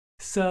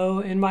So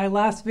in my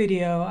last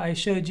video, I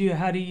showed you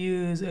how to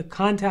use a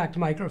contact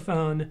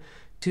microphone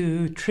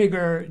to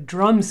trigger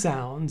drum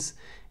sounds.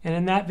 And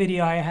in that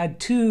video, I had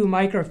two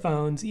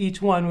microphones.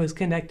 Each one was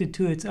connected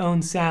to its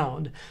own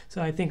sound.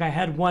 So I think I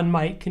had one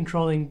mic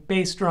controlling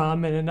bass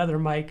drum and another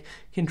mic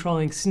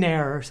controlling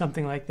snare or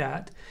something like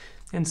that.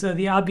 And so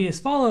the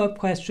obvious follow-up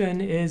question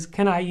is,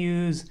 can I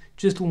use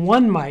just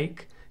one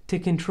mic to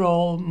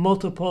control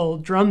multiple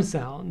drum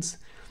sounds?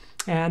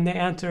 And the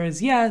answer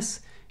is yes.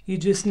 You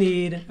just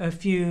need a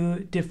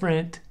few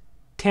different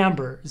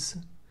timbres.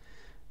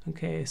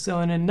 Okay, so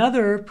in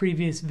another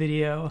previous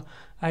video,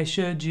 I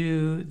showed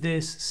you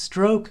this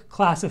stroke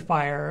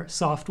classifier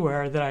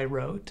software that I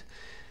wrote.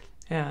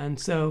 And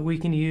so we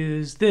can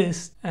use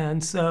this.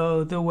 And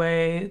so the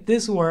way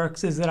this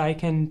works is that I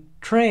can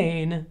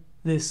train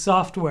this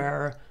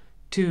software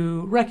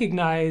to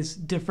recognize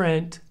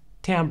different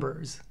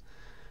timbres.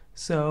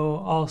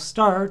 So I'll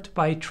start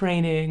by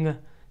training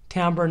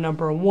timbre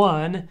number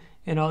 1,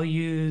 and I'll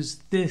use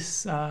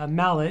this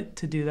mallet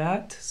to do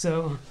that.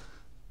 So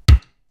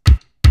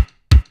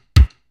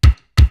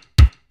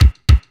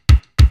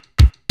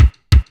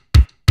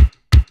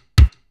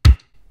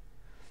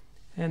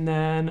and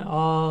then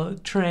I'll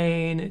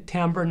train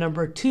timbre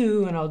number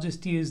 2, and I'll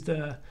just use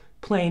the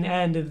plain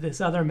end of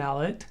this other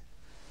mallet.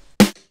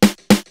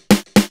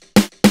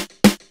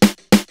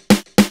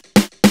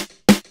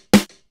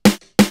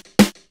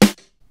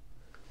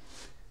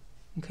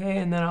 Okay,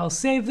 and then I'll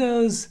save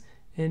those,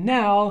 and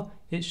now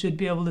it should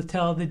be able to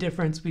tell the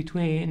difference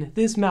between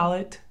this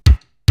mallet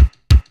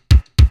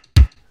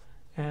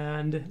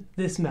and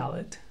this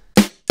mallet.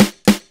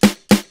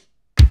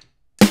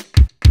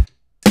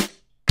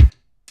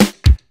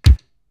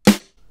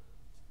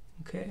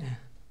 Okay.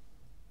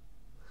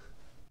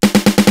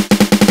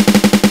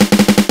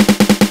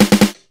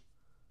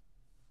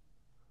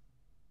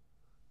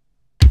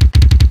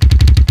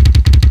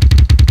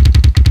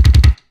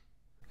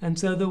 And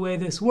so the way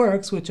this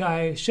works, which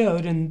I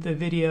showed in the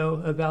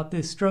video about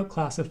this stroke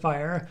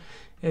classifier,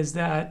 is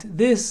that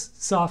this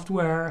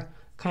software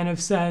kind of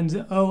sends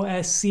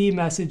OSC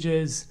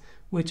messages,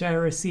 which I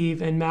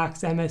receive in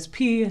max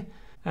MSP,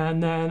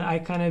 and then I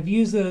kind of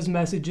use those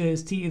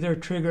messages to either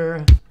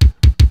trigger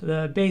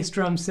the bass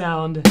drum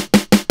sound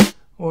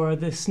or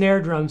the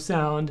snare drum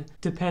sound,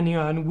 depending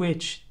on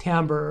which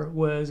timbre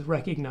was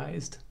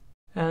recognized.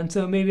 And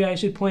so maybe I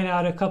should point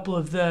out a couple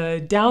of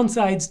the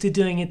downsides to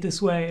doing it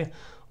this way.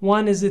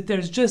 One is that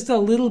there's just a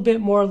little bit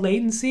more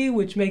latency,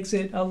 which makes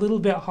it a little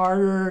bit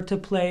harder to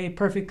play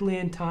perfectly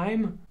in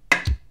time.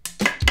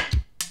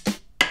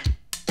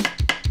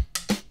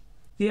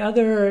 The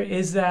other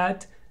is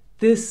that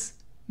this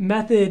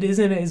method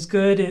isn't as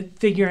good at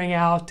figuring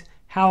out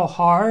how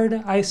hard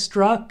I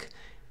struck.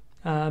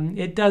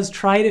 It does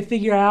try to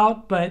figure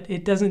out, but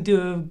it doesn't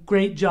do a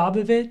great job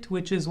of it,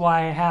 which is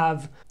why I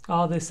have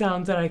all the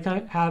sounds that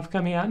I have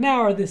coming out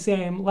now are the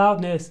same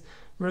loudness,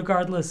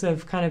 regardless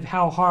of kind of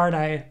how hard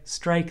I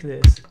strike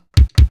this.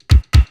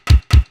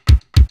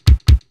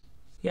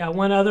 Yeah,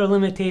 one other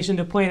limitation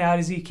to point out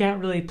is you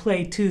can't really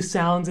play two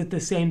sounds at the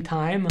same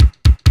time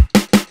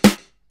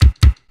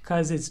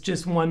because it's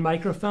just one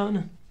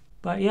microphone.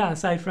 But yeah,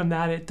 aside from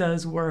that, it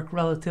does work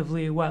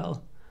relatively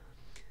well.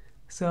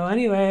 So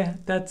anyway,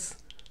 that's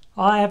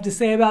all I have to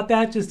say about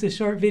that, just a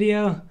short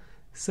video.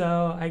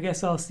 So I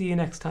guess I'll see you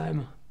next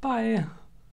time. Bye.